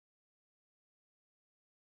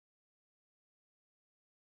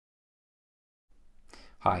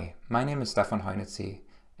Hi, my name is Stefan Hajnoczi,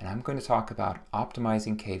 and I'm going to talk about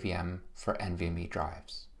optimizing KVM for NVMe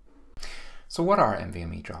drives. So what are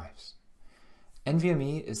NVMe drives?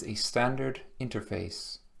 NVMe is a standard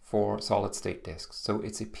interface for solid-state disks. So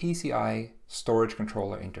it's a PCI storage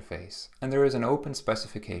controller interface, and there is an open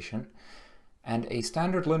specification and a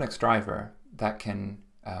standard Linux driver that can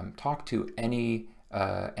talk to any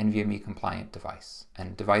NVMe compliant device,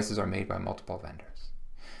 and devices are made by multiple vendors.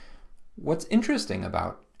 What's interesting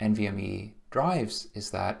about NVMe drives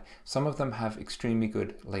is that some of them have extremely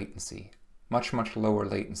good latency, much lower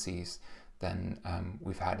latencies than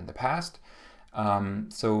we've had in the past.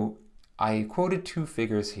 So I quoted two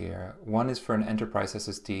figures here. One is for an enterprise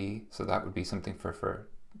SSD, so that would be something for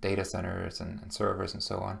data centers and servers and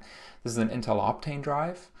so on. This is an Intel Optane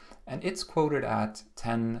drive, and it's quoted at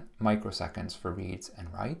 10 microseconds for reads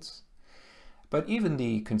and writes. But even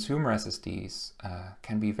the consumer SSDs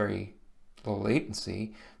can be very low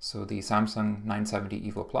latency. So the Samsung 970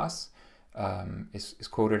 EVO Plus is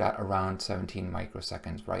quoted at around 17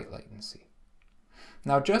 microseconds write latency.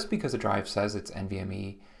 Now, just because a drive says it's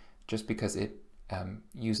NVMe, just because it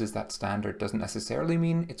uses that standard, doesn't necessarily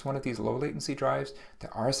mean it's one of these low latency drives.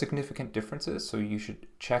 There are significant differences, so you should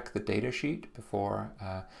check the data sheet before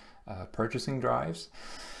purchasing drives.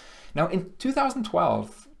 Now, in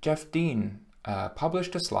 2012, Jeff Dean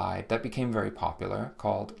published a slide that became very popular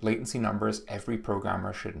called Latency Numbers Every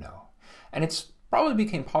Programmer Should Know. And it's probably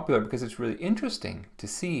became popular because it's really interesting to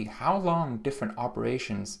see how long different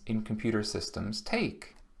operations in computer systems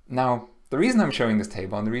take. Now, the reason I'm showing this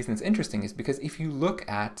table and the reason it's interesting is because if you look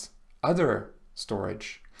at other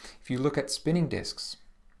storage, if you look at spinning disks,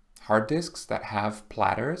 hard disks that have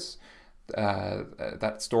platters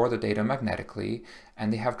that store the data magnetically,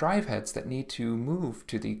 and they have drive heads that need to move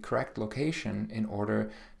to the correct location in order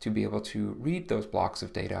to be able to read those blocks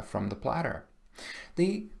of data from the platter.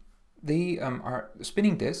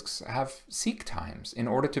 Spinning disks have seek times. In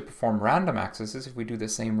order to perform random accesses, if we do the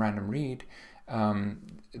same random read,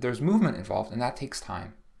 there's movement involved, and that takes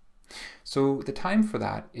time. So the time for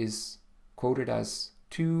that is quoted as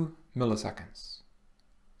 2 milliseconds.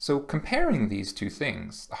 So comparing these two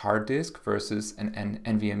things, the hard disk versus an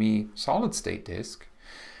NVMe solid-state disk,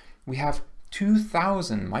 we have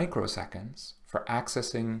 2,000 microseconds for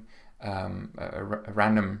accessing a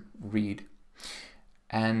random read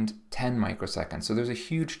and 10 microseconds. So there's a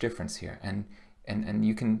huge difference here, and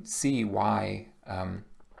you can see why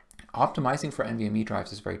optimizing for NVMe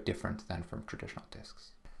drives is very different than from traditional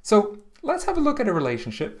disks. So let's have a look at a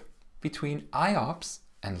relationship between IOPS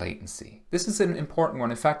and latency. This is an important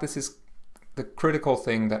one. In fact, this is the critical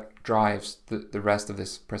thing that drives the rest of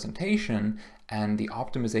this presentation and the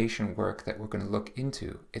optimization work that we're going to look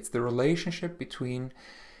into. It's the relationship between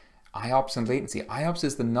IOPS and latency. IOPS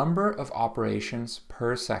is the number of operations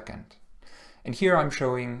per second. And here I'm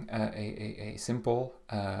showing a simple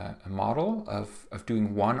model of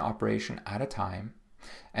doing one operation at a time.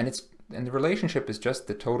 And the relationship is just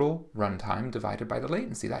the total runtime divided by the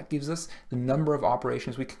latency. That gives us the number of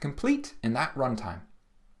operations we can complete in that runtime.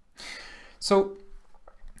 So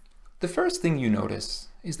the first thing you notice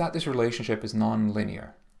is that this relationship is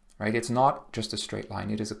non-linear, right? It's not just a straight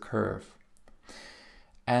line, it is a curve.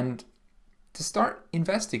 And to start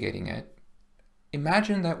investigating it,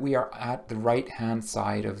 imagine that we are at the right-hand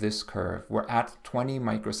side of this curve. We're at 20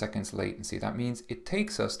 microseconds latency. That means it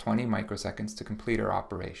takes us 20 microseconds to complete our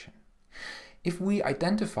operation. If we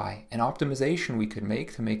identify an optimization we could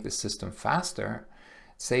make to make the system faster,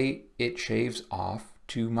 say it shaves off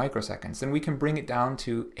 2 microseconds, then we can bring it down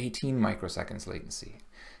to 18 microseconds latency.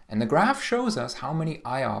 And the graph shows us how many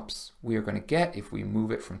IOPS we are going to get if we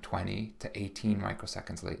move it from 20 to 18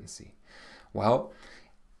 microseconds latency. Well,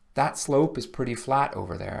 that slope is pretty flat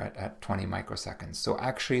over there at 20 microseconds. So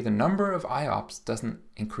actually the number of IOPS doesn't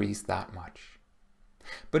increase that much.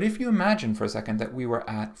 But if you imagine for a second that we were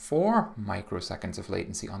at 4 microseconds of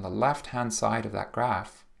latency on the left-hand side of that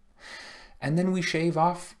graph, and then we shave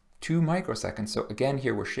off 2 microseconds. So again,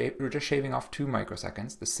 here we're just shaving off 2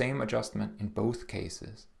 microseconds, the same adjustment in both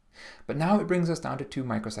cases. But now it brings us down to 2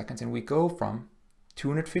 microseconds, and we go from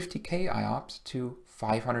 250K IOPS to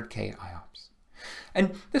 500K IOPS.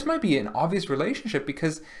 And this might be an obvious relationship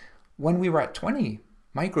because when we were at 20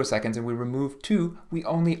 microseconds and we removed 2, we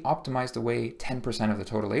only optimized away 10% of the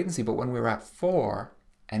total latency. But when we were at 4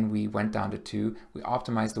 and we went down to 2, we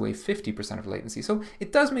optimized away 50% of latency. So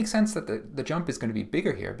it does make sense that the jump is going to be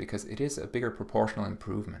bigger here because it is a bigger proportional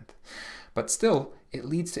improvement. But still, it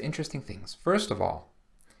leads to interesting things. First of all,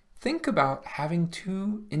 think about having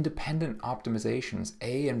 2 independent optimizations,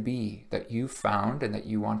 A and B, that you found and that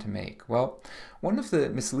you want to make. Well, one of the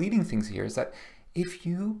misleading things here is that if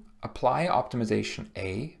you apply optimization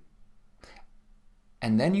A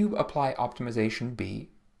and then you apply optimization B,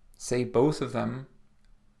 say both of them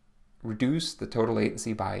reduce the total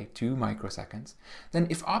latency by 2 microseconds, then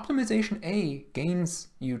if optimization A gains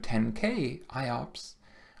you 10K IOPS,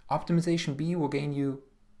 optimization B will gain you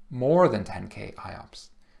more than 10K IOPS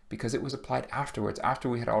because it was applied afterwards, after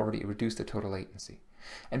we had already reduced the total latency.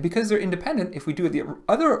 And because they're independent, if we do it the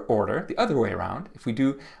other order, the other way around, if we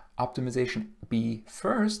do optimization B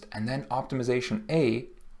first and then optimization A,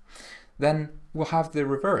 then we'll have the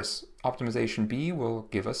reverse. Optimization B will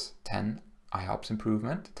give us 10 IOPS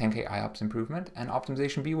improvement, 10K IOPS improvement, and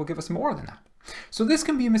optimization B will give us more than that. So this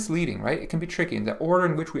can be misleading, right? It can be tricky. In the order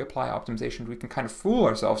in which we apply optimization, we can kind of fool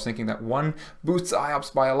ourselves thinking that one boosts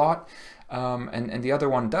IOPS by a lot and the other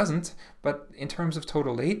one doesn't. But in terms of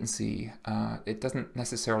total latency, it doesn't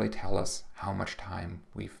necessarily tell us how much time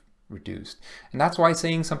we've reduced. And that's why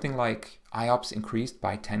saying something like IOPS increased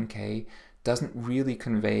by 10K doesn't really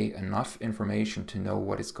convey enough information to know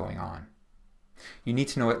what is going on. You need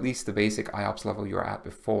to know at least the basic IOPS level you were at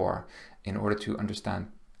before in order to understand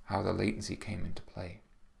how the latency came into play.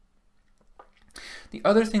 The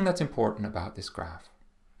other thing that's important about this graph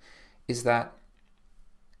is that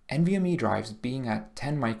NVMe drives being at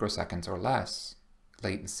 10 microseconds or less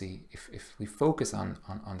latency, if we focus on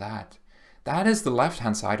that, that is the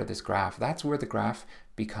left-hand side of this graph. That's where the graph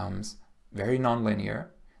becomes very nonlinear.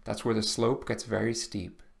 That's where the slope gets very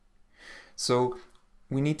steep. So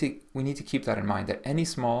we need to keep that in mind, that any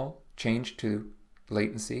small change to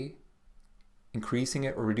latency, increasing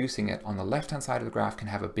it or reducing it on the left-hand side of the graph can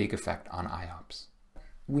have a big effect on IOPS.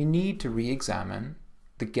 We need to re-examine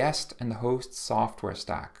the guest and the host software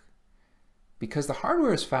stack because the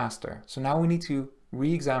hardware is faster. So now we need to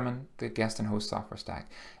re-examine the guest and host software stack,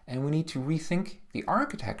 and we need to rethink the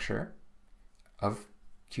architecture of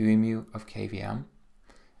QEMU, of KVM,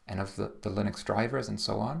 and of the Linux drivers and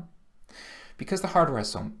so on, because the hardware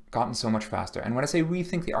has gotten so much faster. And when I say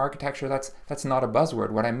rethink the architecture, that's not a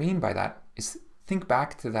buzzword. What I mean by that is think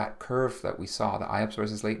back to that curve that we saw, the IOPS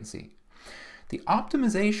versus latency. The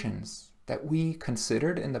optimizations that we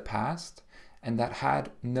considered in the past and that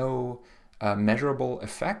had no measurable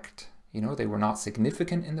effect, they were not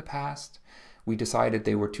significant in the past, we decided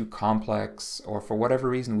they were too complex, or for whatever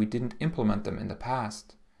reason we didn't implement them in the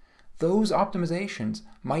past, those optimizations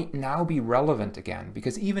might now be relevant again,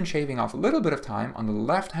 because even shaving off a little bit of time on the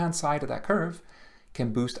left-hand side of that curve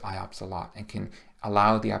can boost IOPS a lot and can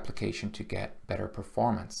allow the application to get better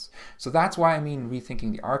performance. So that's why I mean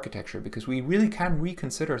rethinking the architecture, because we really can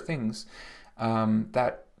reconsider things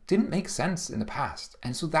that didn't make sense in the past.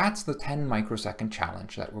 And so that's the 10 microsecond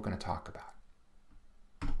challenge that we're going to talk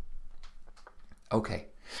about. Okay,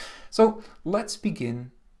 so let's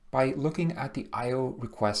begin by looking at the I/O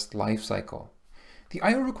request lifecycle. The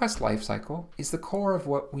I/O request lifecycle is the core of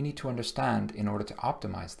what we need to understand in order to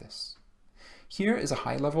optimize this. Here is a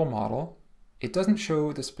high-level model. It doesn't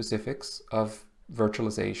show the specifics of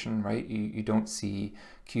virtualization, right? You don't see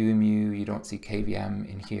QEMU, you don't see KVM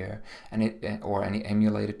in here, or any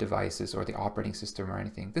emulated devices or the operating system or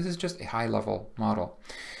anything. This is just a high-level model.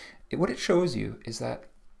 What it shows you is that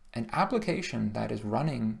an application that is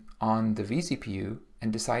running on the vCPU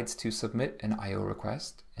and decides to submit an I/O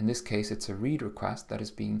request, in this case it's a read request that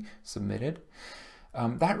is being submitted,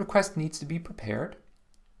 that request needs to be prepared,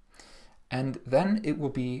 and then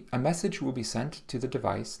a message will be sent to the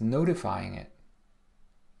device notifying it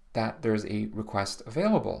that there's a request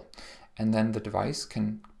available, and then the device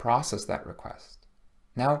can process that request.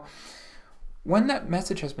 Now, when that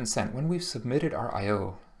message has been sent, when we've submitted our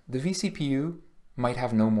I/O, the vCPU might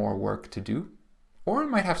have no more work to do, or it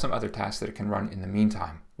might have some other tasks that it can run in the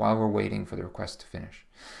meantime while we're waiting for the request to finish.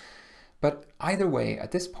 But either way,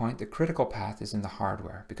 at this point, the critical path is in the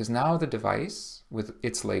hardware, because now the device, with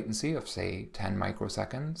its latency of, say, 10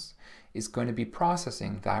 microseconds, is going to be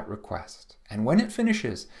processing that request. And when it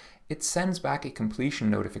finishes, it sends back a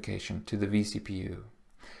completion notification to the vCPU.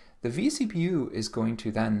 The vCPU is going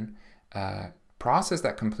to then process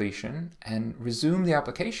that completion and resume the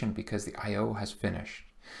application because the I/O has finished.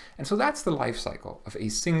 And so that's the life cycle of a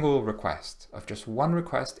single request, of just one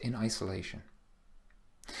request in isolation.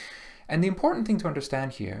 And the important thing to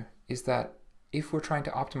understand here is that if we're trying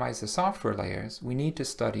to optimize the software layers, we need to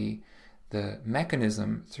study the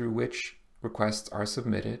mechanism through which requests are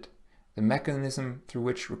submitted, the mechanism through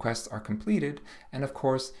which requests are completed, and of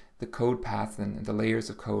course the code path and the layers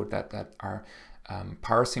of code that are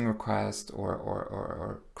parsing requests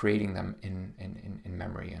or creating them in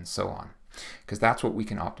memory and so on. Because that's what we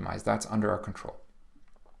can optimize. That's under our control.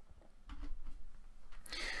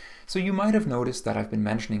 So you might have noticed that I've been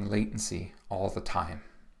mentioning latency all the time.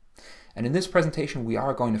 And in this presentation, we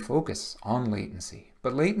are going to focus on latency,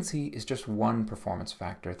 but latency is just one performance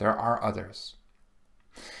factor. There are others.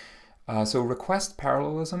 So request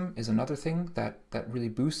parallelism is another thing that really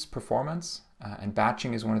boosts performance, and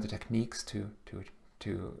batching is one of the techniques to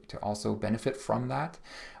also benefit from that.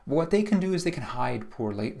 What they can do is they can hide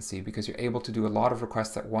poor latency, because you're able to do a lot of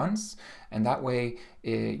requests at once, and that way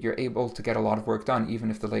you're able to get a lot of work done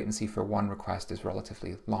even if the latency for one request is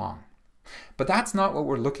relatively long. But that's not what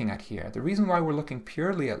we're looking at here. The reason why we're looking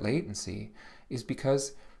purely at latency is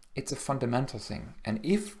because it's a fundamental thing, and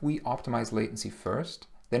if we optimize latency first,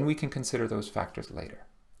 then we can consider those factors later.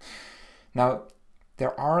 Now,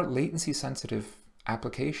 there are latency sensitive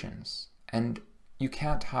applications, and you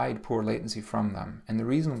can't hide poor latency from them. And the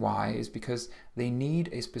reason why is because they need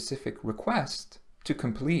a specific request to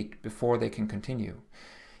complete before they can continue.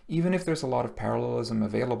 Even if there's a lot of parallelism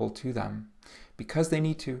available to them, because they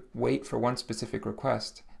need to wait for one specific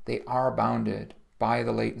request, they are bounded by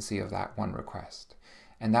the latency of that one request.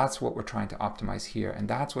 And that's what we're trying to optimize here. And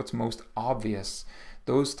that's what's most obvious.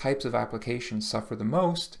 Those types of applications suffer the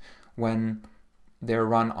most when they're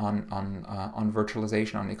run on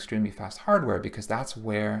virtualization on extremely fast hardware, because that's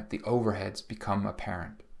where the overheads become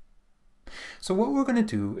apparent. So what we're going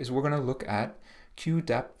to do is we're going to look at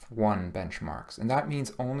QDepth1 benchmarks, and that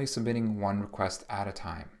means only submitting one request at a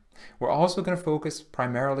time. We're also going to focus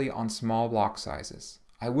primarily on small block sizes.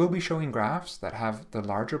 I will be showing graphs that have the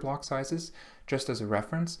larger block sizes just as a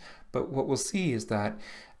reference, but what we'll see is that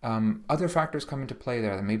other factors come into play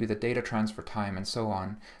there, maybe the data transfer time and so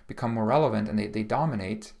on become more relevant, and they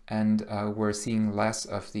dominate, and we're seeing less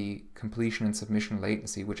of the completion and submission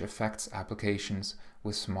latency, which affects applications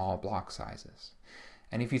with small block sizes.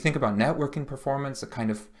 And if you think about networking performance, a kind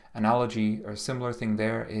of analogy or similar thing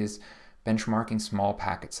there is benchmarking small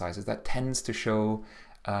packet sizes. That tends to show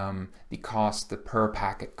the cost, the per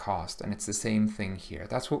packet cost, and it's the same thing here.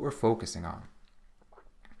 That's what we're focusing on.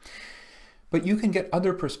 But you can get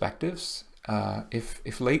other perspectives.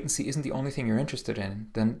 If latency isn't the only thing you're interested in,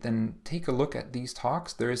 then take a look at these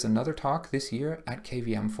talks. There is another talk this year at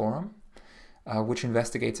KVM Forum, which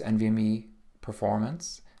investigates NVMe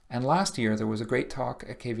performance. And last year there was a great talk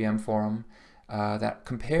at KVM Forum that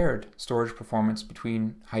compared storage performance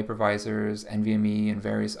between hypervisors, NVMe, and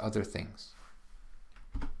various other things.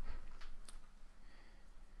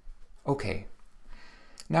 Okay,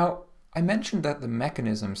 now I mentioned that the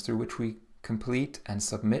mechanisms through which we complete and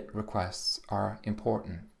submit requests are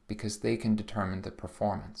important because they can determine the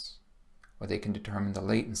performance, or they can determine the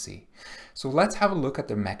latency. So let's have a look at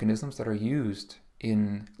the mechanisms that are used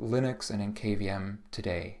in Linux and in KVM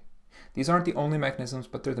today. These aren't the only mechanisms,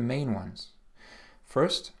 but they're the main ones.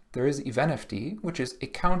 First, there is evenfd, which is a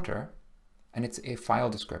counter, and it's a file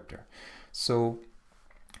descriptor. So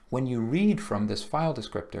when you read from this file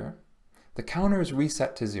descriptor, the counter is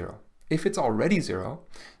reset to 0. If it's already 0,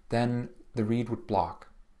 then the read would block.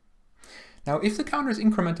 Now, if the counter is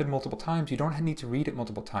incremented multiple times, you don't need to read it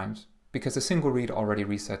multiple times, because a single read already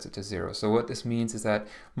resets it to 0. So what this means is that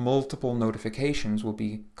multiple notifications will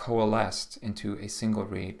be coalesced into a single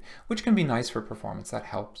read, which can be nice for performance. That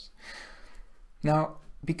helps. Now,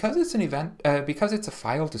 because it's because it's a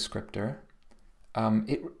file descriptor,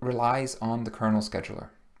 it relies on the kernel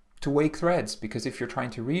scheduler to wake threads, because if you're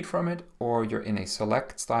trying to read from it, or you're in a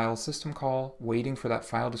select style system call waiting for that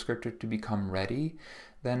file descriptor to become ready,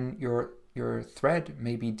 then your thread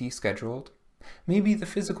may be descheduled. Maybe the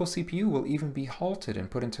physical CPU will even be halted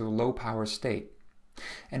and put into a low power state.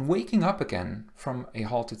 And waking up again from a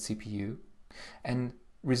halted CPU and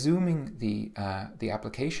resuming the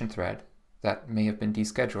application thread that may have been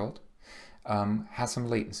descheduled has some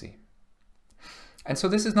latency. And so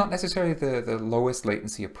this is not necessarily the lowest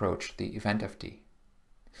latency approach, the evenfd.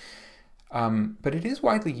 But it is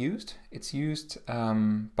widely used. It's used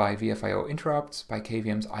by VFIO interrupts, by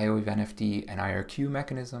KVM's IO evenfd and IRQ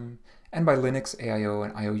mechanism, and by Linux AIO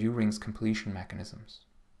and IOU rings completion mechanisms.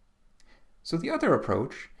 So the other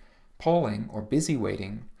approach, polling or busy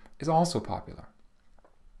waiting, is also popular.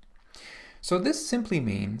 So this simply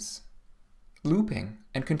means looping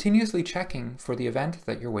and continuously checking for the event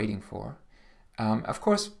that you're waiting for. Of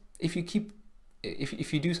course, if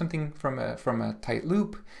you do something from a tight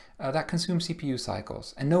loop, that consumes CPU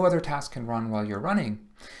cycles, and no other task can run while you're running.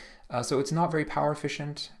 So it's not very power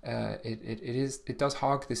efficient. It does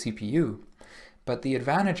hog the CPU. But the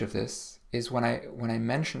advantage of this is when I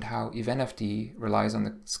mentioned how evenfd relies on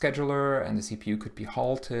the scheduler and the CPU could be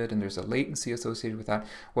halted and there's a latency associated with that.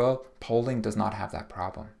 Well, polling does not have that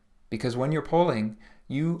problem, because when you're polling,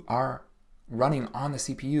 you are running on the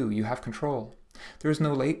CPU. You have control. There is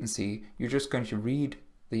no latency. You're just going to read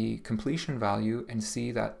the completion value and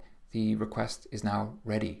see that the request is now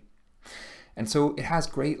ready. And so it has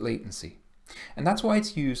great latency. And that's why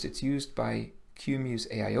it's used. It's used by QEMU's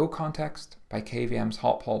AIO context, by KVM's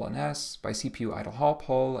halt poll and S, by CPU idle halt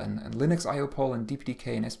poll and Linux IO poll and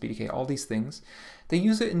DPDK and SPDK, all these things. They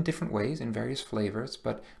use it in different ways, in various flavors,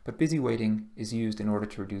 but busy waiting is used in order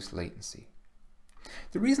to reduce latency.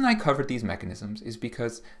 The reason I covered these mechanisms is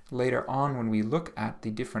because later on, when we look at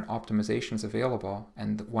the different optimizations available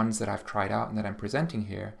and the ones that I've tried out and that I'm presenting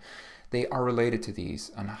here, they are related to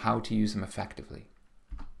these and how to use them effectively.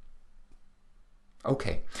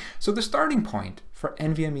 Okay, so the starting point for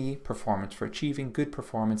NVMe performance, for achieving good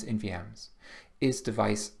performance in VMs, is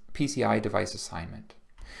PCI device assignment.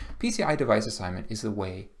 PCI device assignment is the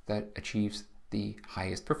way that achieves the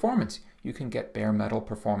highest performance. You can get bare metal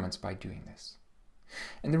performance by doing this.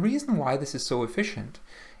 And the reason why this is so efficient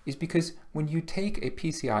is because when you take a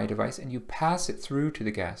PCI device and you pass it through to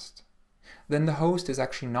the guest, then the host is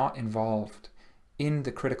actually not involved in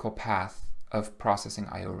the critical path of processing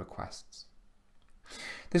IO requests.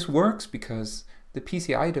 This works because the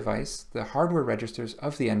PCI device, the hardware registers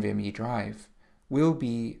of the NVMe drive, will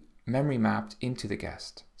be memory mapped into the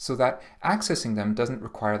guest, so that accessing them doesn't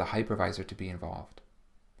require the hypervisor to be involved.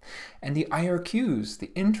 And the IRQs,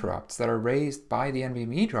 the interrupts that are raised by the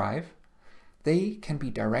NVMe drive, they can be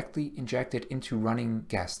directly injected into running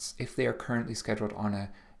guests if they are currently scheduled on a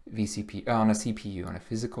CPU, on a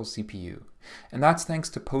physical CPU. And that's thanks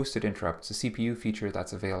to posted interrupts, a CPU feature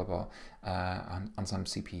that's available on some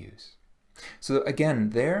CPUs. So again,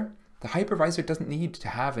 there, the hypervisor doesn't need to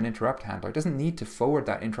have an interrupt handler. It doesn't need to forward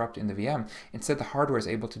that interrupt in the VM. Instead, the hardware is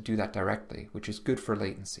able to do that directly, which is good for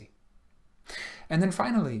latency. And then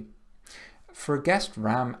finally, for guest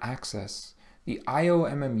RAM access, the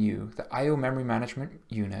IOMMU, the IO Memory Management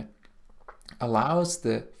Unit, allows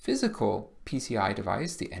the physical PCI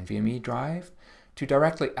device, the NVMe drive, to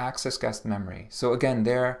directly access guest memory. So again,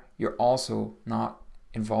 there you're also not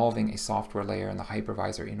involving a software layer in the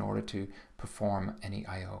hypervisor in order to perform any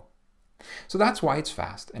IO. So that's why it's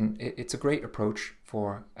fast, and it's a great approach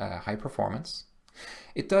for high performance.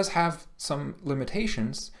 It does have some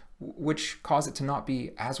limitations which cause it to not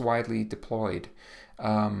be as widely deployed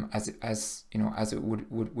as it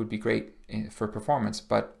would be great for performance,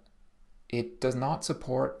 but it does not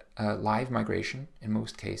support live migration in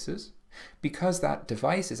most cases, because that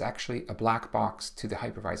device is actually a black box to the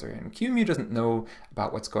hypervisor, and QEMU doesn't know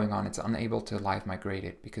about what's going on. It's unable to live migrate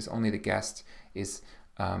it because only the guest is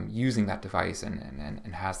using that device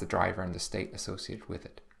and has the driver and the state associated with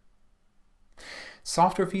it.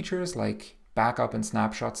 Software features like backup and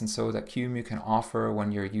snapshots and so that QEMU can offer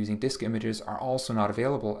when you're using disk images are also not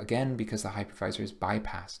available, again because the hypervisor is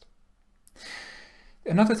bypassed.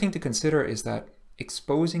 Another thing to consider is that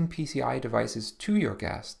exposing PCI devices to your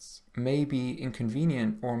guests may be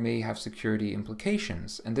inconvenient or may have security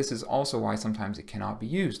implications, and this is also why sometimes it cannot be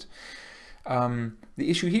used. The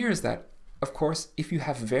issue here is that, of course, if you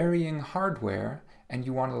have varying hardware and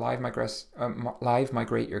you want to live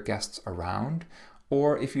migrate your guests around,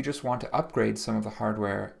 or if you just want to upgrade some of the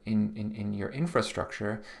hardware in your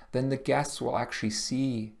infrastructure, then the guests will actually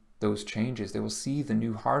see those changes. They will see the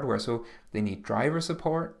new hardware. So they need driver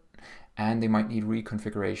support, and they might need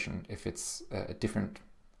reconfiguration if it's a different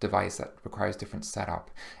device that requires different setup.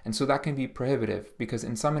 And so that can be prohibitive because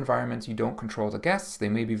in some environments you don't control the guests, they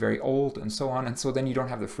may be very old and so on, and so then you don't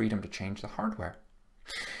have the freedom to change the hardware.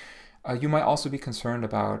 You might also be concerned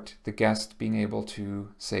about the guest being able to,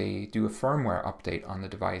 say, do a firmware update on the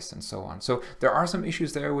device and so on. So there are some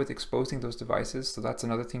issues there with exposing those devices, so that's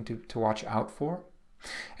another thing to watch out for.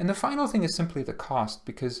 And the final thing is simply the cost,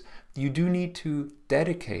 because you do need to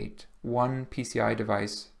dedicate one PCI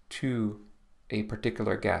device to a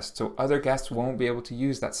particular guest. So other guests won't be able to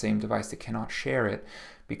use that same device. They cannot share it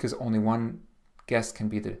because only one guest can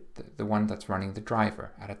be the one that's running the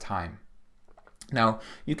driver at a time. Now,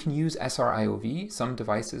 you can use SRIOV. Some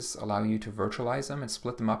devices allow you to virtualize them and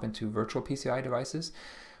split them up into virtual PCI devices,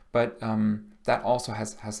 but that also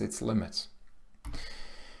has its limits.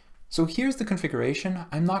 So here's the configuration.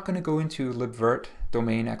 I'm not going to go into libvirt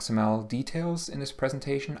domain XML details in this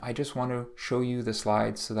presentation. I just want to show you the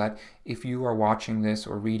slides so that if you are watching this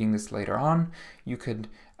or reading this later on, you could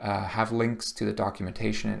have links to the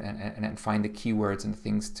documentation and find the keywords and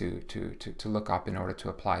things to look up in order to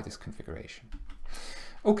apply this configuration.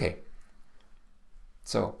 Okay,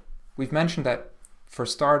 so we've mentioned that for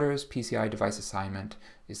starters, PCI device assignment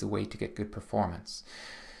is the way to get good performance.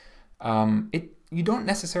 You don't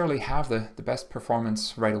necessarily have the best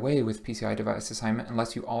performance right away with PCI device assignment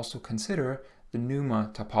unless you also consider the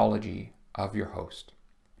NUMA topology of your host.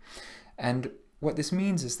 And what this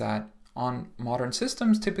means is that on modern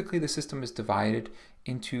systems, typically the system is divided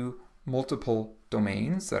into multiple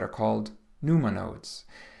domains that are called NUMA nodes.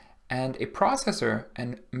 And a processor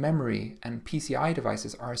and memory and PCI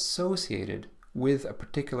devices are associated with a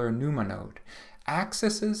particular NUMA node.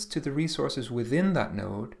 Accesses to the resources within that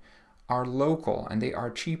node are local and they are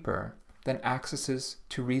cheaper than accesses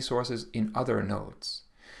to resources in other nodes.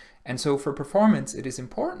 And so for performance, it is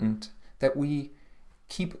important that we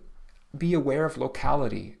be aware of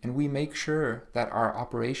locality and we make sure that our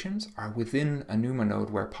operations are within a NUMA node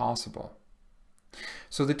where possible.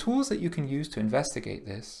 So the tools that you can use to investigate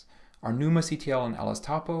this are NumaCTL and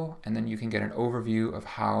LSTopo, and then you can get an overview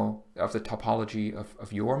of the topology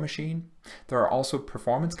of your machine. There are also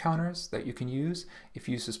performance counters that you can use if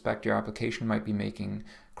you suspect your application might be making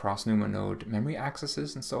cross-NUMA node memory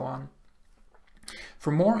accesses and so on.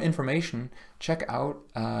 For more information, check out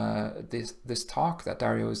this talk that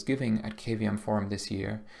Dario is giving at KVM Forum this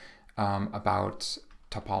year about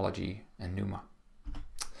topology and NUMA.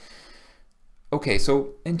 Okay,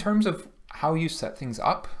 so in terms of how you set things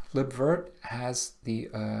up, libvirt has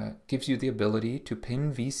gives you the ability to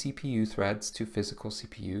pin vCPU threads to physical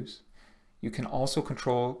CPUs. You can also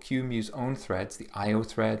control QEMU's own threads, the IO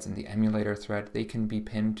threads and the emulator thread. They can be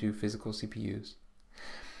pinned to physical CPUs.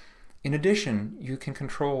 In addition, you can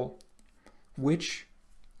control which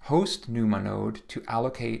host NUMA node to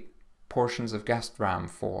allocate portions of guest RAM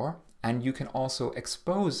for, and you can also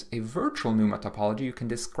expose a virtual NUMA topology. You can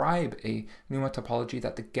describe a NUMA topology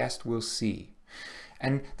that the guest will see.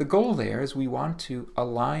 And the goal there is we want to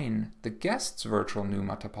align the guest's virtual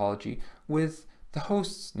NUMA topology with the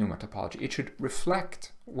host's NUMA topology. It should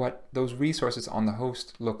reflect what those resources on the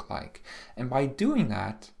host look like. And by doing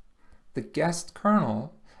that, the guest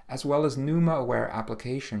kernel, as well as NUMA-aware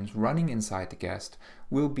applications running inside the guest,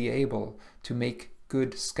 will be able to make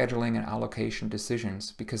good scheduling and allocation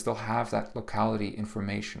decisions because they'll have that locality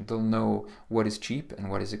information. They'll know what is cheap and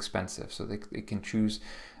what is expensive, so they can choose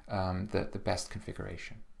the best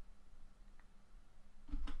configuration.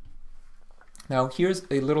 Now here's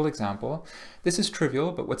a little example. This is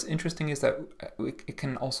trivial, but what's interesting is that it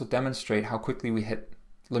can also demonstrate how quickly we hit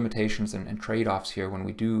limitations and trade-offs here when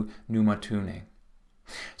we do NUMA tuning.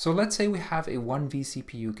 So let's say we have a 1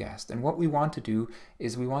 vCPU guest, and what we want to do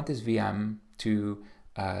is we want this VM to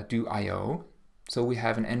do I/O. So we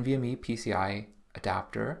have an NVMe PCI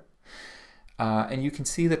adapter, and you can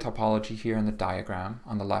see the topology here in the diagram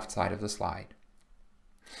on the left side of the slide.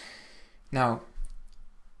 Now,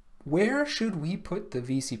 where should we put the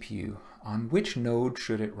vCPU? On which node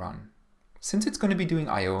should it run? Since it's going to be doing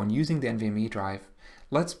I/O and using the NVMe drive,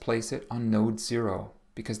 let's place it on node 0,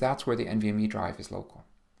 because that's where the NVMe drive is local,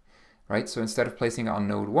 right? So instead of placing it on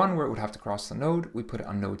node 1 where it would have to cross the node, we put it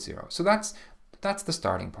on node 0. So that's the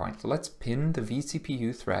starting point. So let's pin the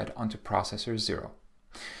vCPU thread onto processor 0.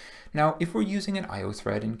 Now, if we're using an I/O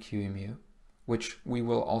thread in QEMU, which we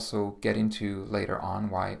will also get into later on,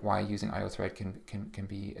 why using I/O thread can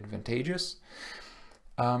be advantageous,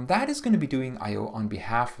 that is going to be doing I/O on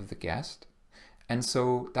behalf of the guest, and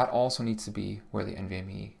so that also needs to be where the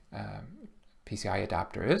NVMe PCI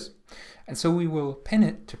adapter is. And so we will pin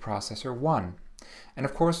it to processor 1. And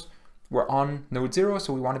of course, we're on node 0,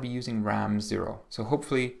 so we want to be using RAM 0. So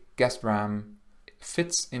hopefully guest RAM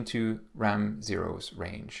fits into RAM 0's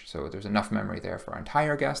range. So there's enough memory there for our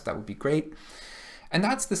entire guest. That would be great. And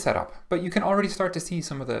that's the setup. But you can already start to see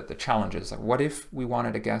some of the challenges. What if we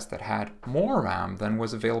wanted a guest that had more RAM than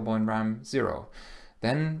was available in RAM 0?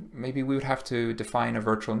 Then maybe we would have to define a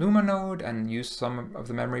virtual NUMA node and use some of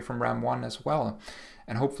the memory from RAM 1 as well.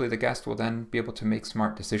 And hopefully the guest will then be able to make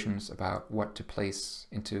smart decisions about what to place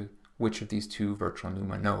into which of these two virtual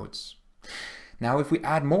NUMA nodes. Now, if we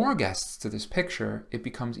add more guests to this picture, it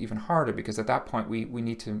becomes even harder, because at that point we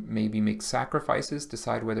need to maybe make sacrifices,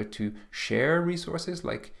 decide whether to share resources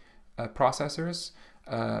like processors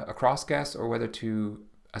across guests, or whether to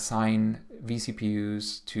assign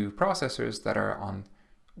vCPUs to processors that are on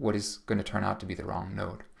what is going to turn out to be the wrong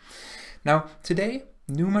node. Now, today,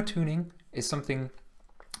 NUMA tuning is something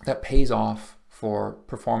that pays off for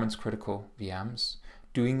performance critical VMs.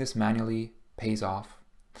 Doing this manually pays off.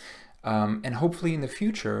 And hopefully in the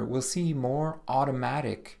future, we'll see more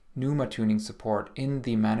automatic NUMA tuning support in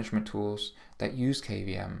the management tools that use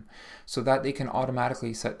KVM, so that they can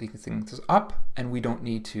automatically set these things up and we don't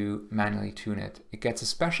need to manually tune it. It gets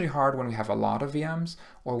especially hard when we have a lot of VMs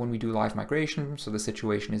or when we do live migration, so the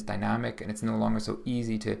situation is dynamic and it's no longer so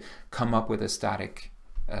easy to come up with a static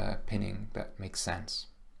pinning that makes sense.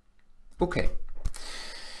 Okay,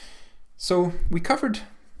 so we covered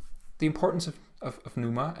the importance of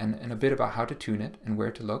NUMA and a bit about how to tune it and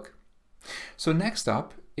where to look. So next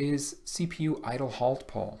up is CPU idle halt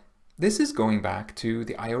poll. This is going back to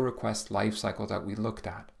the IO request lifecycle that we looked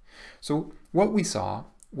at. So what we saw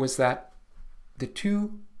was that the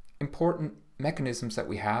two important mechanisms that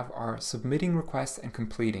we have are submitting requests and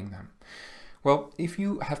completing them. Well, if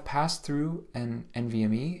you have passed through an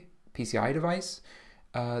NVMe PCI device,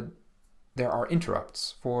 there are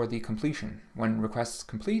interrupts for the completion. When requests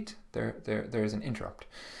complete, there is an interrupt.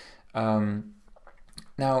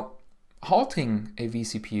 Now, halting a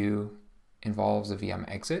vCPU involves a VM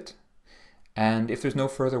exit, and if there's no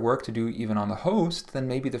further work to do even on the host, then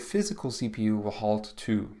maybe the physical CPU will halt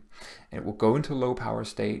too. It will go into low power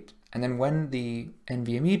state, and then when the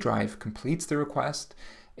NVMe drive completes the request,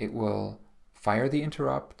 it will fire the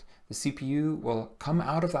interrupt, the CPU will come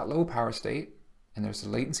out of that low power state, and there's a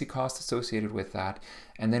latency cost associated with that,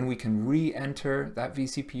 and then we can re-enter that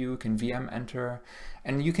vCPU, can VM enter,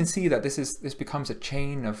 and you can see that this becomes a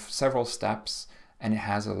chain of several steps, and it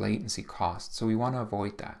has a latency cost, so we want to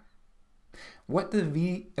avoid that. What the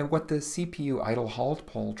CPU idle halt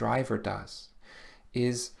poll driver does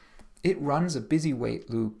is it runs a busy wait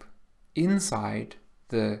loop inside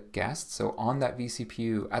the guest, so on that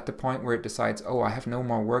vCPU, at the point where it decides, oh, I have no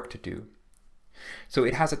more work to do. So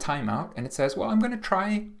it has a timeout and it says, well, I'm going to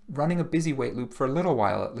try running a busy wait loop for a little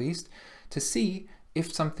while at least to see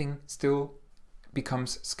if something still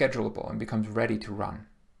becomes schedulable and becomes ready to run.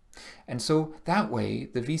 And so that way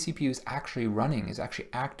the vCPU is actually running, is actually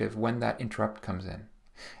active when that interrupt comes in.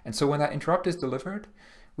 And so when that interrupt is delivered,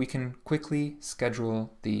 we can quickly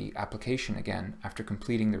schedule the application again after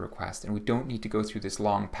completing the request, and we don't need to go through this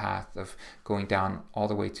long path of going down all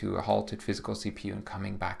the way to a halted physical CPU and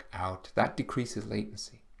coming back out. That decreases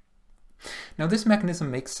latency. Now this mechanism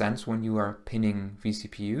makes sense when you are pinning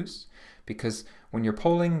vCPUs, because when you're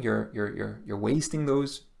polling, you're wasting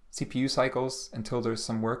those CPU cycles until there's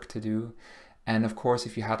some work to do. And of course,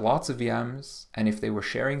 if you had lots of VMs and if they were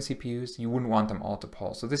sharing CPUs, you wouldn't want them all to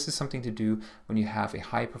poll. So this is something to do when you have a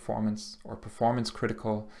high performance or performance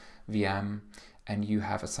critical VM and you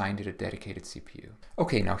have assigned it a dedicated CPU.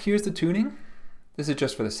 Okay, now here's the tuning. This is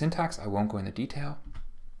just for the syntax. I won't go into detail.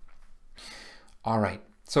 All right,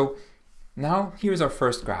 so now here's our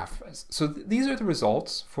first graph. So these are the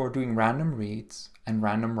results for doing random reads and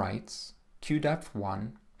random writes,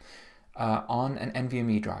 QDepth1, on an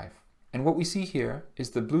NVMe drive. And what we see here is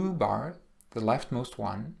the blue bar, the leftmost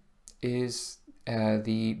one, is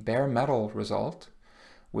the bare metal result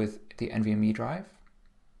with the NVMe drive.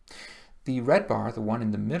 The red bar, the one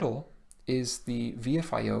in the middle, is the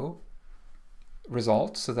VFIO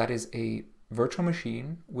result. So that is a virtual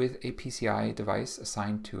machine with a PCI device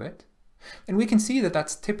assigned to it. And we can see that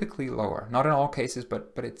that's typically lower, not in all cases,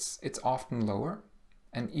 but it's often lower,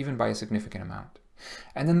 and even by a significant amount.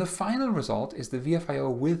 And then the final result is the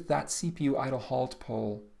VFIO with that CPU idle halt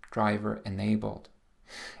poll driver enabled.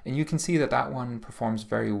 And you can see that that one performs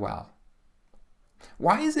very well.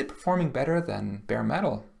 Why is it performing better than bare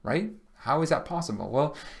metal, right? How is that possible?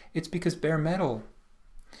 Well, it's because bare metal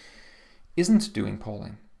isn't doing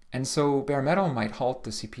polling. And so bare metal might halt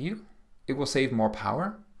the CPU. It will save more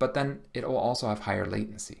power, but then it will also have higher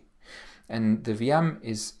latency. And the VM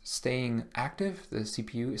is staying active, the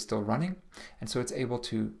CPU is still running, and so it's able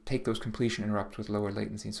to take those completion interrupts with lower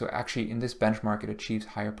latency. So actually in this benchmark it achieves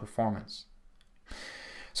higher performance.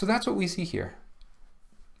 So that's what we see here.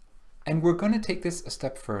 And we're going to take this a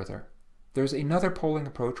step further. There's another polling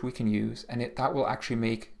approach we can use, and that will actually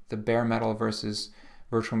make the bare metal versus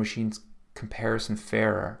virtual machines comparison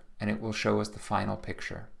fairer, and it will show us the final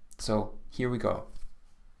picture. So here we go.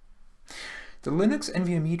 The Linux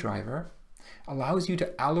NVMe driver allows you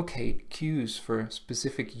to allocate queues for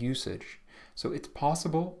specific usage. So it's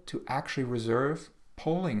possible to actually reserve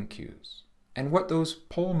polling queues. And what those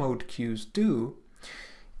poll mode queues do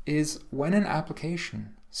is when an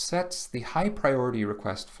application sets the high priority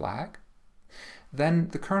request flag, then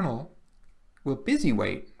the kernel will busy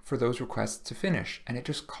wait for those requests to finish. And it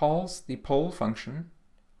just calls the poll function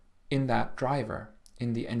in that driver,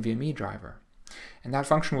 in the NVMe driver. And that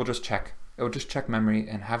function will just check. It will just check memory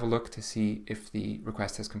and have a look to see if the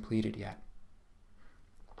request has completed yet.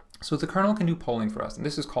 So the kernel can do polling for us, and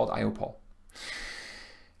this is called IO poll.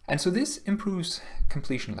 And so this improves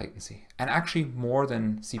completion latency, and actually more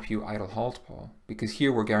than CPU idle halt poll, because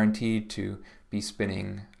here we're guaranteed to be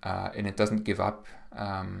spinning and it doesn't give up.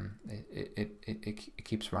 It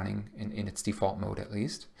keeps running in its default mode at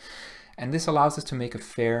least. And this allows us to make a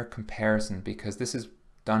fair comparison, because this is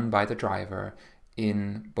done by the driver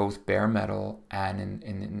in both bare metal and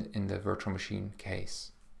in the virtual machine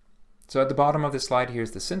case. So at the bottom of the slide,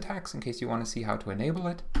 here's the syntax in case you want to see how to enable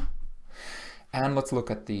it. And let's look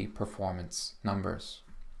at the performance numbers.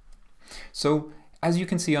 So as you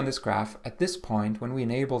can see on this graph, at this point, when we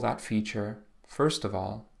enable that feature, first of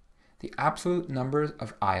all, the absolute number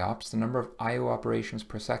of IOPS, the number of I/O operations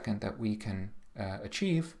per second that we can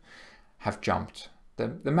achieve, have jumped.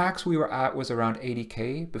 The max we were at was around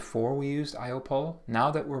 80K before we used I/O poll. Now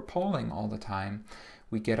that we're polling all the time,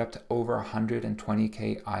 we get up to over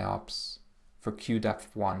 120K IOPS for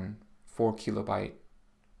QDEP1 4 kilobyte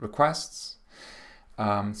requests.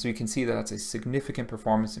 So you can see that that's a significant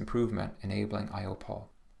performance improvement enabling I/O poll.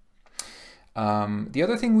 The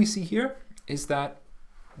other thing we see here is that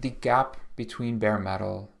the gap between bare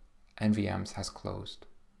metal and VMs has closed.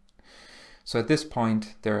 So at this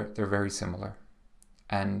point, they're very similar.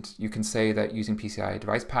 And you can say that using PCI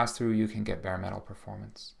device pass-through, you can get bare metal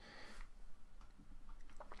performance.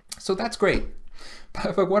 So that's great.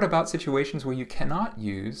 But what about situations where you cannot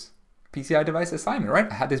use PCI device assignment,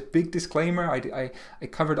 right? I had this big disclaimer. I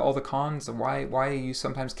covered all the cons of why you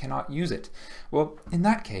sometimes cannot use it. Well, in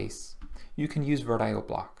that case, you can use VirtIO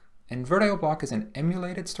block. And VirtIO block is an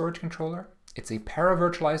emulated storage controller. It's a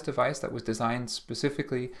para-virtualized device that was designed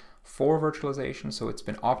specifically for virtualization, so it's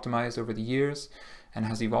been optimized over the years and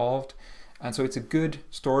has evolved. And so it's a good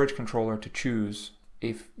storage controller to choose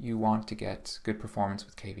if you want to get good performance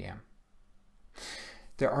with KVM.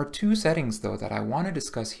 There are two settings though that I want to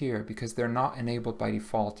discuss here because they're not enabled by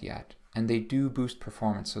default yet, and they do boost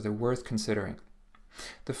performance, so they're worth considering.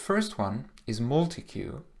 The first one is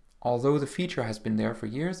multi-queue. Although the feature has been there for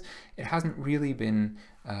years, it hasn't really been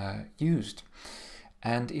used.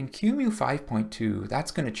 And in QEMU 5.2,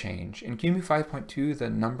 that's going to change. In QEMU 5.2, the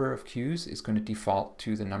number of queues is going to default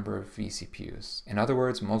to the number of vCPUs. In other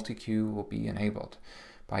words, multi-queue will be enabled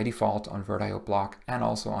by default on VirtIO block and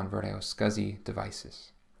also on VirtIO SCSI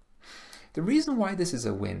devices. The reason why this is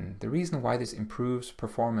a win, the reason why this improves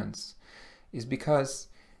performance, is because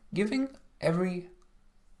giving every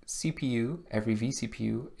CPU, every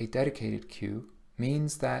vCPU, a dedicated queue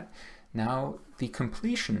means that now the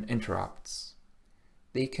completion interrupts,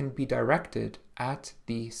 they can be directed at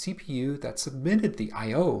the CPU that submitted the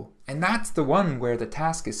I/O. And that's the one where the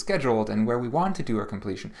task is scheduled and where we want to do our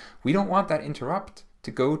completion. We don't want that interrupt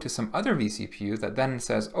to go to some other vCPU that then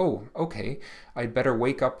says, oh, okay, I'd better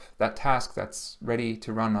wake up that task that's ready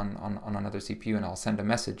to run on another CPU and I'll send a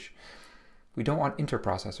message. We don't want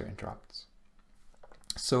interprocessor interrupts.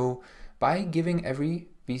 So by giving every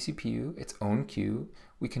vCPU its own queue,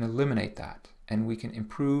 we can eliminate that and we can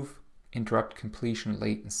improve interrupt completion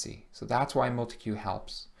latency. So that's why multi-queue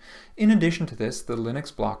helps. In addition to this, the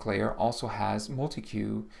Linux block layer also has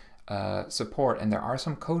multi-queue support, and there are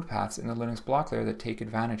some code paths in the Linux block layer that take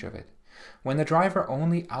advantage of it. When the driver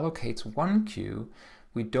only allocates one queue,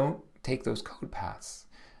 we don't take those code paths.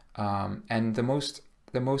 And the most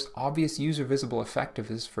obvious user visible effect of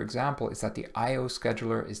this, for example, is that the I/O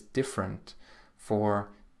scheduler is different for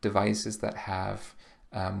devices that have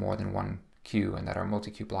more than one queue and that are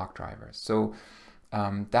multi-queue block drivers. So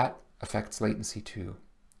that affects latency too.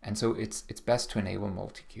 And so it's best to enable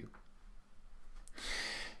multi-queue.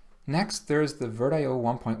 Next, there's the VirtIO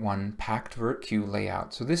 1.1 packed virtqueue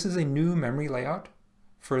layout. So this is a new memory layout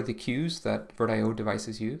for the queues that VirtIO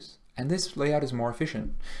devices use. And this layout is more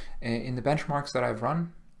efficient. In the benchmarks that I've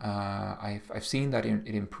run, I've seen that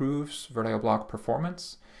it improves VirtIO block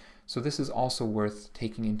performance. So this is also worth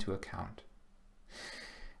taking into account.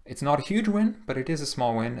 It's not a huge win, but it is a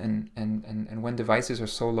small win. And when devices are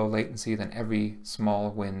so low latency, then every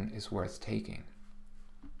small win is worth taking.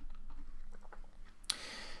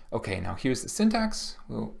 Okay, now here's the syntax.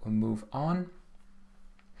 We'll move on.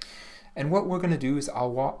 And what we're going to do is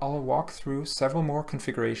I'll walk through several more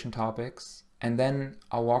configuration topics, and then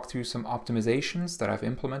I'll walk through some optimizations that I've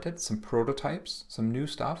implemented, some prototypes, some new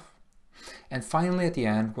stuff. And finally, at the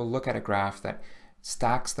end, we'll look at a graph that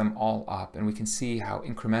stacks them all up, and we can see how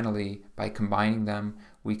incrementally, by combining them,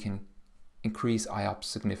 we can increase IOPS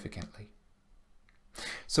significantly.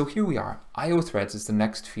 So here we are. I/O threads is the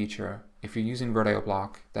next feature, if you're using VirtIO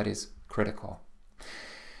block, that is critical.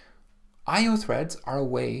 I/O threads are a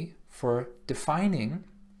way for defining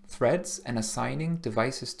threads and assigning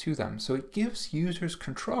devices to them. So it gives users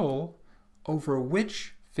control over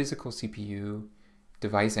which physical CPU,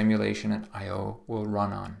 device emulation, and I/O will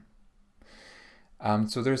run on.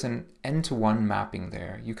 So there's an N-to-1 mapping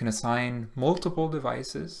there. You can assign multiple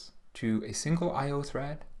devices to a single I/O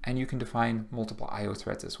thread, and you can define multiple I/O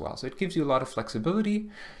threads as well. So it gives you a lot of flexibility,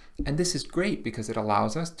 and this is great because it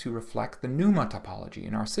allows us to reflect the NUMA topology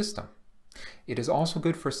in our system. It is also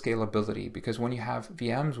good for scalability because when you have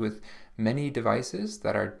VMs with many devices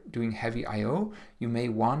that are doing heavy I/O, you may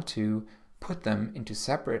want to put them into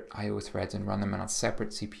separate I/O threads and run them on separate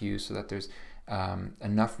CPUs so that there's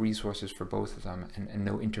enough resources for both of them and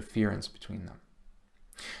no interference between them.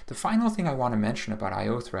 The final thing I want to mention about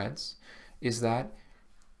I/O threads is that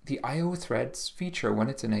the I/O threads feature, when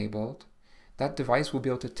it's enabled, that device will be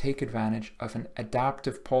able to take advantage of an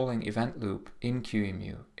adaptive polling event loop in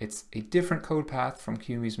QEMU. It's a different code path from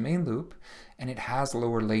QEMU's main loop, and it has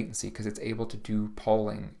lower latency because it's able to do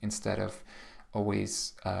polling instead of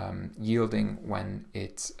always yielding when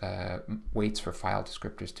it waits for file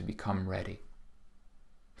descriptors to become ready.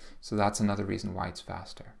 So that's another reason why it's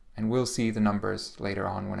faster. And we'll see the numbers later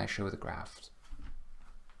on when I show the graphs.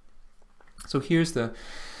 So here's the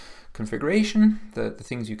configuration, the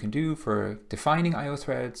things you can do for defining I/O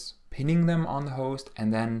threads, pinning them on the host,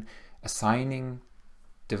 and then assigning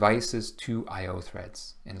devices to I/O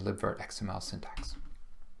threads in libvirt XML syntax.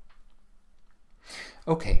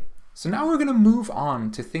 Okay, so now we're going to move on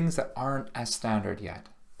to things that aren't as standard yet,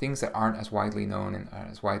 things that aren't as widely known and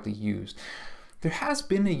as widely used. There has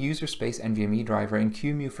been a user space NVMe driver in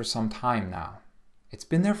QEMU for some time now. It's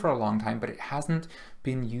been there for a long time, but it hasn't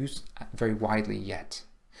been used very widely yet.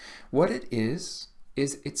 What it is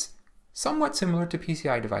it's somewhat similar to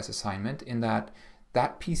PCI device assignment in that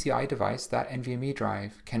that PCI device, that NVMe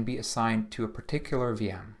drive, can be assigned to a particular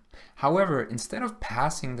VM. However, instead of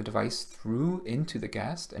passing the device through into the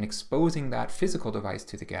guest and exposing that physical device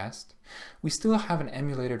to the guest, we still have an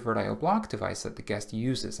emulated VirtIO block device that the guest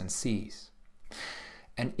uses and sees.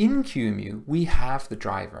 And in QEMU, we have the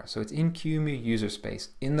driver. So it's in QEMU user space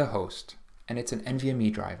in the host, and it's an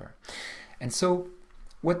NVMe driver. And so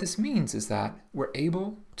what this means is that we're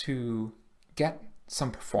able to get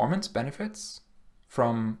some performance benefits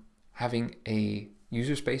from having a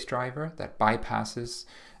user space driver that bypasses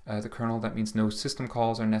the kernel. That means no system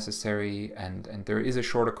calls are necessary, and there is a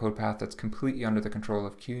shorter code path that's completely under the control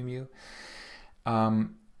of QEMU,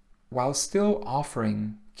 while still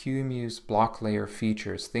offering QEMU's block layer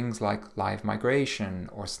features, things like live migration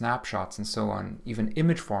or snapshots and so on. Even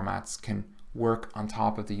image formats can work on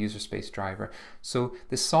top of the user space driver. So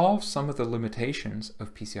this solves some of the limitations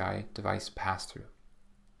of PCI device pass-through.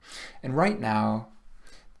 And right now,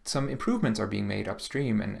 some improvements are being made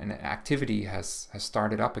upstream, and activity has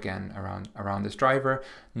started up again around this driver.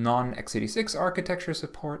 Non-x86 architecture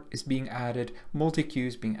support is being added, multi-queue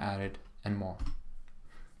is being added, and more.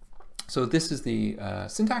 So this is the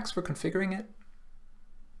syntax for configuring it.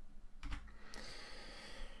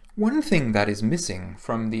 One thing that is missing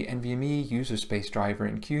from the NVMe user space driver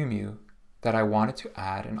in QEMU that I wanted to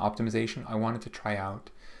add, an optimization I wanted to try out,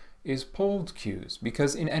 is polled queues.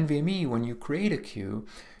 Because in NVMe, when you create a queue,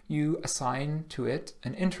 you assign to it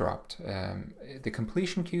an interrupt. The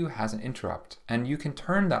completion queue has an interrupt, and you can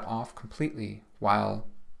turn that off completely while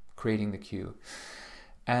creating the queue.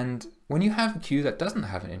 And when you have a queue that doesn't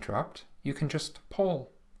have an interrupt, you can just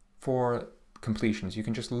poll for completions. You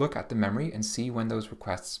can just look at the memory and see when those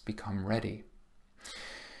requests become ready.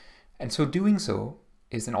 And so doing so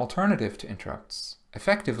is an alternative to interrupts.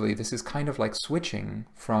 Effectively, this is kind of like switching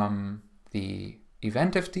from the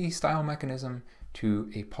eventFD style mechanism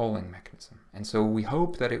to a polling mechanism. And so we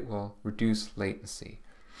hope that it will reduce latency.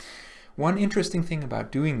 One interesting thing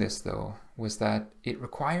about doing this, though, was that it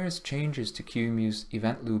requires changes to QEMU's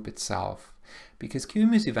event loop itself, because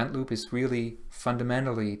QEMU's event loop is really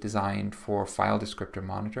fundamentally designed for file descriptor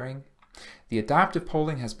monitoring. The adaptive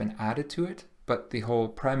polling has been added to it, but the whole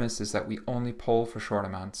premise is that we only poll for short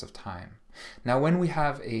amounts of time. Now, when we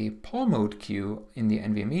have a poll mode queue in the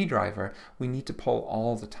NVMe driver, we need to poll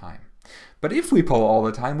all the time. But if we poll all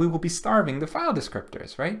the time, we will be starving the file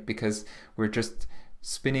descriptors, right? Because we're just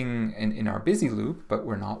spinning in our busy loop, but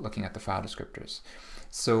we're not looking at the file descriptors.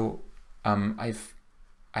 So I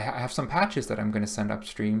have some patches that I'm going to send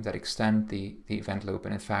upstream that extend the event loop,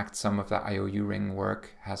 and in fact some of the IOU ring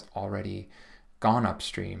work has already gone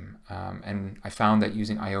upstream, and I found that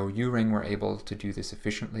using IOU ring we're able to do this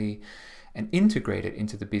efficiently and integrate it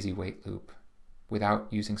into the busy wait loop without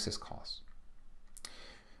using syscalls.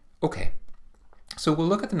 Okay, so we'll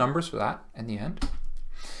look at the numbers for that in the end.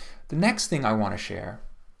 The next thing I want to share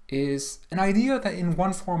is an idea that in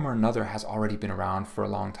one form or another has already been around for a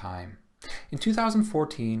long time. In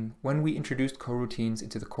 2014, when we introduced coroutines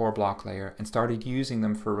into the core block layer and started using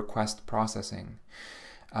them for request processing,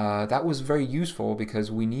 that was very useful because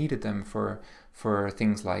we needed them for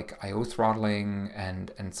things like I/O throttling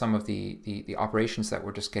and some of the operations that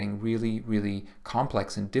were just getting really, really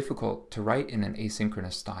complex and difficult to write in an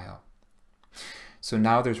asynchronous style. So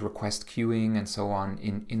now there's request queuing and so on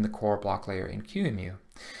in the core block layer in QEMU.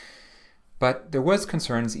 But there was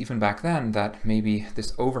concerns even back then that maybe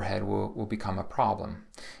this overhead will become a problem.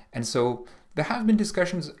 And so there have been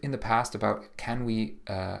discussions in the past about can we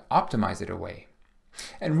optimize it away.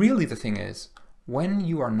 And really the thing is, when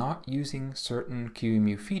you are not using certain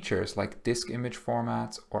QEMU features like disk image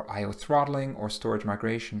formats or I/O throttling or storage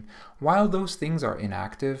migration, while those things are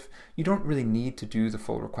inactive, you don't really need to do the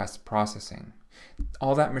full request processing.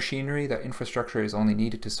 All that machinery, that infrastructure is only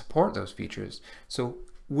needed to support those features. So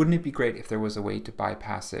wouldn't it be great if there was a way to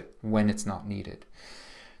bypass it when it's not needed?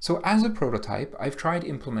 So as a prototype, I've tried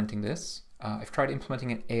implementing this. I've tried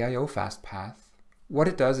implementing an AIO fast path. What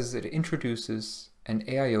it does is it introduces an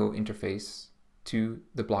AIO interface to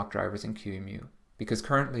the block drivers in QEMU, because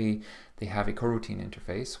currently they have a coroutine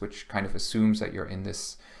interface, which kind of assumes that you're in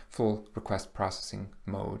this full request processing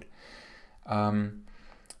mode. And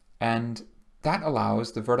that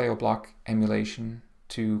allows the VirtIO block emulation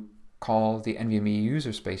to call the NVMe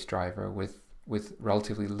user space driver with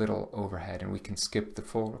relatively little overhead, and we can skip the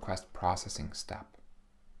full request processing step.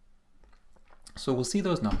 So we'll see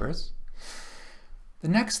those numbers. The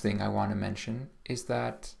next thing I want to mention is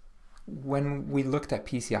that when we looked at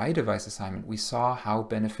PCI device assignment, we saw how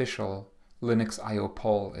beneficial Linux I/O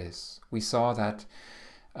poll is. We saw that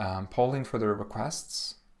polling for the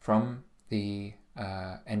requests from the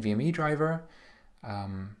NVMe driver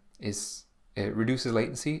it reduces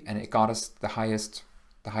latency, and it got us the highest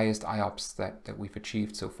IOPS that we've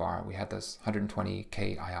achieved so far. We had those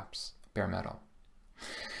 120K IOPS bare metal.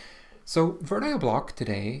 So VirtIO block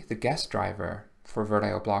today, the guest driver for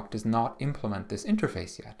VirtIO block, does not implement this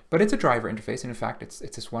interface yet, but it's a driver interface, and in fact it's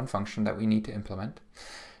this one function that we need to implement.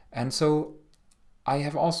 And so I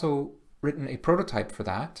have also written a prototype for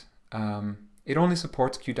that. It only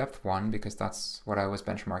supports QDepth 1 because that's what I was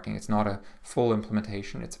benchmarking. It's not a full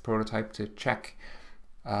implementation, it's a prototype to check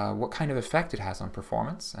what kind of effect it has on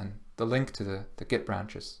performance, and the link to the Git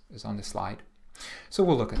branch is on this slide. So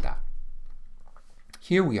we'll look at that.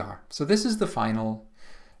 Here we are. So this is the final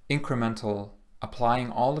incremental,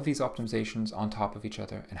 applying all of these optimizations on top of each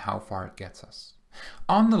other and how far it gets us.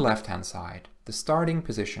 On the left-hand side, the starting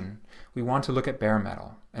position, we want to look at bare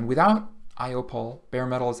metal. And without I/O poll, bare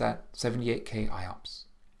metal is at 78K IOPS.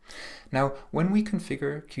 Now, when we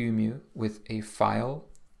configure QEMU with a file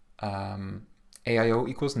AIO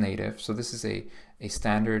equals native, so this is a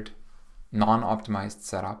standard non-optimized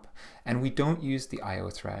setup, and we don't use the I/O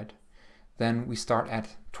thread, then we start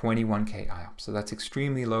at 21K IOPS. So that's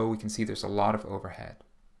extremely low. We can see there's a lot of overhead.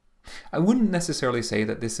 I wouldn't necessarily say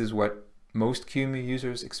that this is what most QEMU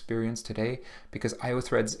users experience today, because I/O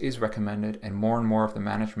threads is recommended, and more of the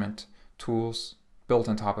management tools built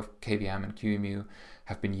on top of KVM and QEMU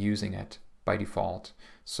have been using it by default.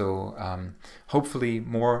 So hopefully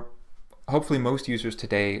most users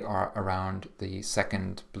today are around the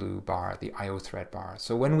second blue bar, the I/O thread bar.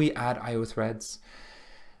 So when we add I/O threads,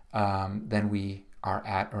 then we are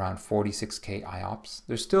at around 46K IOPS.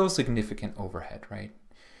 There's still significant overhead, right?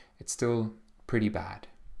 It's still pretty bad.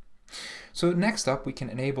 So next up, we can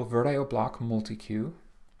enable VirtIO block multi-queue.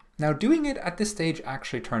 Now, doing it at this stage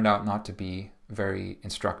actually turned out not to be very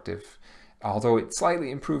instructive. Although it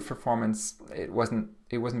slightly improved performance, it wasn't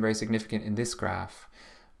very significant in this graph,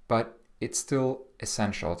 but it's still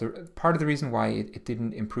essential. Part of the reason why it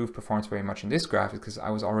didn't improve performance very much in this graph is because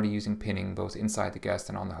I was already using pinning both inside the guest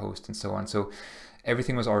and on the host and so on. So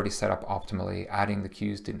everything was already set up optimally. Adding the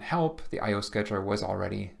queues didn't help. The I/O scheduler was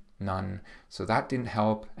already none, so that didn't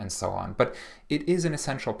help, and so on. But it is an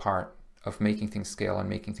essential part of making things scale and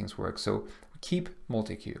making things work. So keep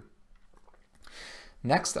multi-queue.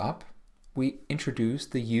 Next up, we introduce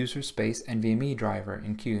the user space NVMe driver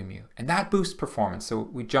in QEMU, and that boosts performance. So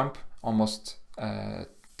we jump almost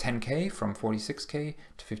 10K from 46K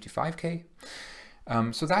to 55K.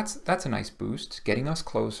 So that's a nice boost, getting us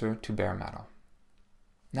closer to bare metal.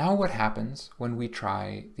 Now what happens when we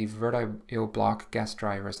try the VirtIO block guest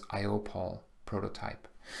drivers I/O poll prototype?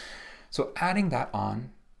 So adding that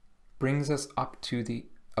on brings us up to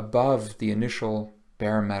above the initial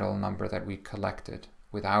bare metal number that we collected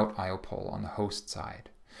without I/O poll on the host side.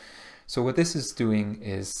 So what this is doing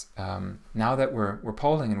is, now that we're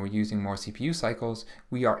polling and we're using more CPU cycles,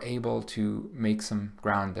 we are able to make some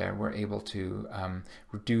ground there. We're able to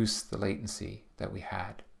reduce the latency that we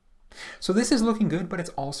had. So this is looking good, but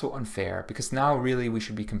it's also unfair, because now really we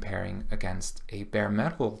should be comparing against a bare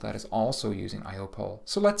metal that is also using I/O poll.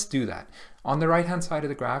 So let's do that. On the right hand side of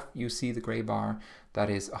the graph, you see the gray bar. That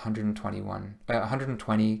is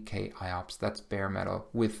 120K IOPS. That's bare metal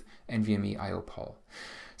with NVMe I/O poll.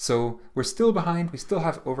 So we're still behind, we still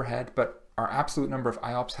have overhead, but our absolute number of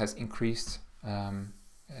IOPS has increased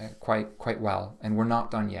quite well, and we're not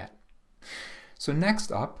done yet. So next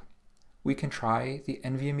up, we can try the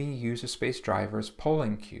NVMe user space drivers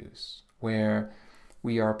polling queues, where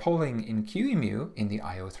we are polling in QEMU in the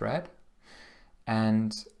IO thread,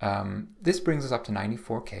 and this brings us up to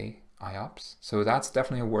 94K IOPS. So that's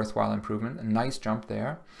definitely a worthwhile improvement, a nice jump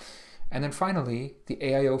there. And then finally, the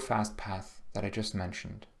AIO fast path that I just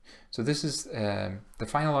mentioned. So this is the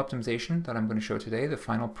final optimization that I'm going to show today, the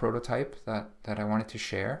final prototype that I wanted to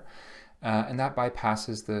share. And that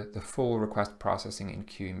bypasses the full request processing in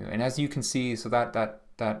QEMU. And as you can see, so that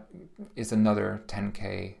is another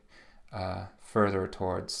 10K further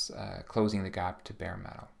towards closing the gap to bare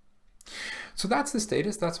metal. So that's the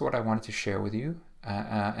status. That's what I wanted to share with you.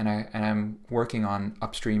 And I'm working on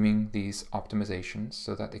upstreaming these optimizations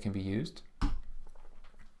so that they can be used.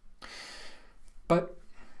 But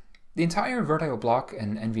the entire VirtIO block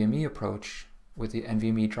and NVMe approach with the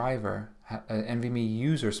NVMe driver, NVMe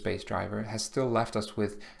user space driver, has still left us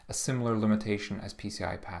with a similar limitation as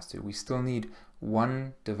PCI pass-through. We still need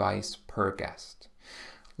one device per guest.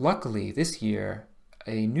 Luckily, this year,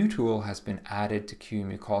 a new tool has been added to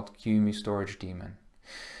QEMU called QEMU Storage Daemon.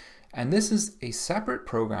 And this is a separate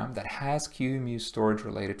program that has QEMU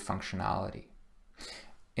storage-related functionality.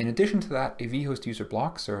 In addition to that, a vhost user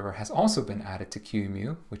block server has also been added to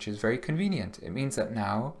QEMU, which is very convenient. It means that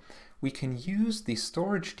now we can use the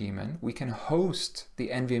storage daemon, we can host the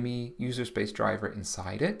NVMe user space driver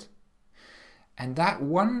inside it, and that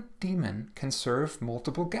one daemon can serve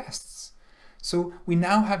multiple guests. So we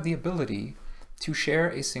now have the ability to share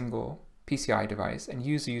a single PCI device and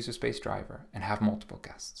use the user space driver and have multiple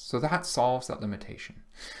guests. So that solves that limitation.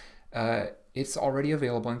 It's already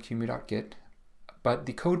available in QEMU.git, but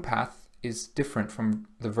the code path is different from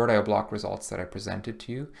the VirtIO block results that I presented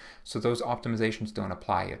to you. So those optimizations don't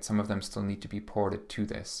apply yet. Some of them still need to be ported to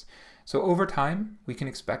this. So over time, we can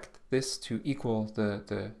expect this to equal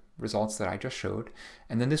the results that I just showed.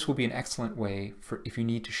 And then this will be an excellent way for if you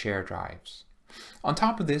need to share drives. On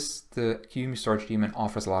top of this, the QEMU Storage Daemon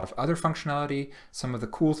offers a lot of other functionality. Some of the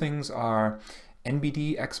cool things are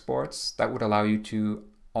NBD exports that would allow you to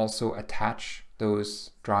also attach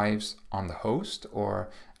those drives on the host, or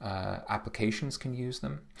applications can use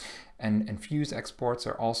them. And fuse exports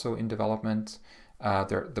are also in development.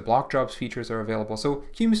 The block jobs features are available. So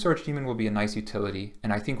QEMU Storage Daemon will be a nice utility,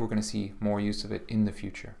 and I think we're going to see more use of it in the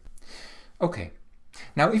future. Okay.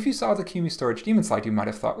 Now, if you saw the QEMU Storage Daemon slide, you might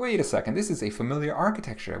have thought, wait a second, this is a familiar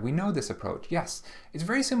architecture. We know this approach. Yes, it's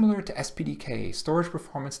very similar to SPDK, Storage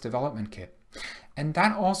Performance Development Kit. And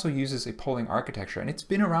that also uses a polling architecture, and it's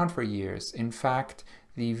been around for years. In fact,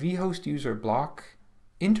 the vhost user block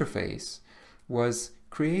interface was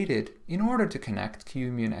created in order to connect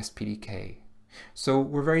QEMU and SPDK. So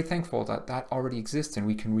we're very thankful that that already exists and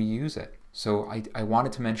we can reuse it. So I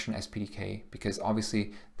wanted to mention SPDK because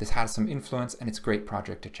obviously this has some influence and it's a great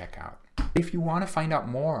project to check out. If you want to find out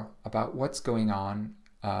more about what's going on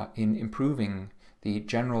in improving the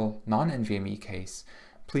general non-NVMe case,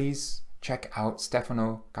 please check out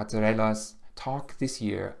Stefano Hajnoci's talk this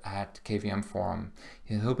year at KVM Forum.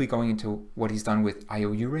 He'll be going into what he's done with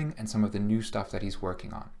IO U-Ring and some of the new stuff that he's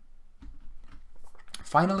working on.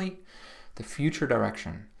 Finally, the future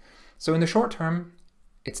direction. So in the short term,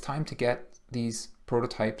 it's time to get these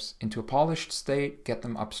prototypes into a polished state, get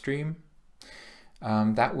them upstream.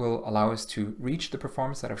 That will allow us to reach the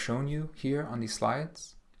performance that I've shown you here on these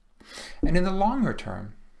slides. And in the longer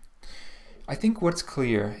term, I think what's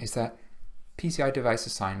clear is that PCI device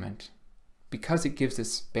assignment, because it gives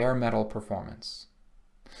this bare metal performance,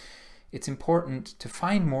 it's important to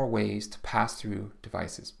find more ways to pass through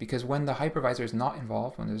devices, because when the hypervisor is not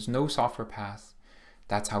involved, when there's no software path,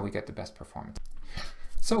 that's how we get the best performance.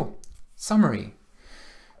 So, summary.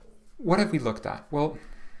 What have we looked at? Well,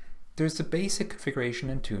 there's the basic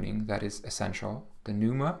configuration and tuning that is essential. The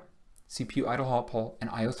NUMA, CPU idle halt pull,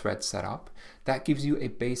 and IO thread setup. That gives you a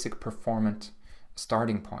basic performant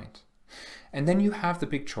starting point. And then you have the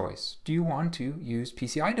big choice. Do you want to use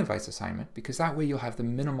PCI device assignment? Because that way you'll have the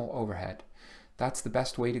minimal overhead. That's the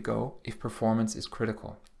best way to go if performance is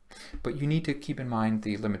critical. But you need to keep in mind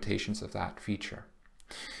the limitations of that feature.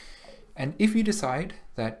 And if you decide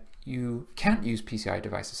that you can't use PCI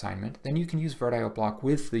device assignment, then you can use VirtIO block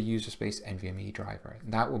with the user space NVMe driver.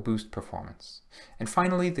 That will boost performance. And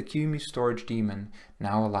finally, the QEMU Storage Daemon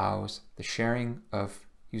now allows the sharing of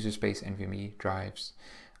user space NVMe drives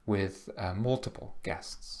with multiple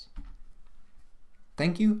guests.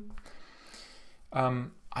 Thank you.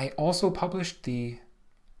 I also published the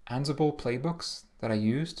Ansible playbooks that I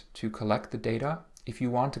used to collect the data if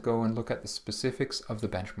you want to go and look at the specifics of the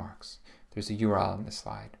benchmarks. There's a URL in this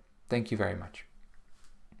slide. Thank you very much.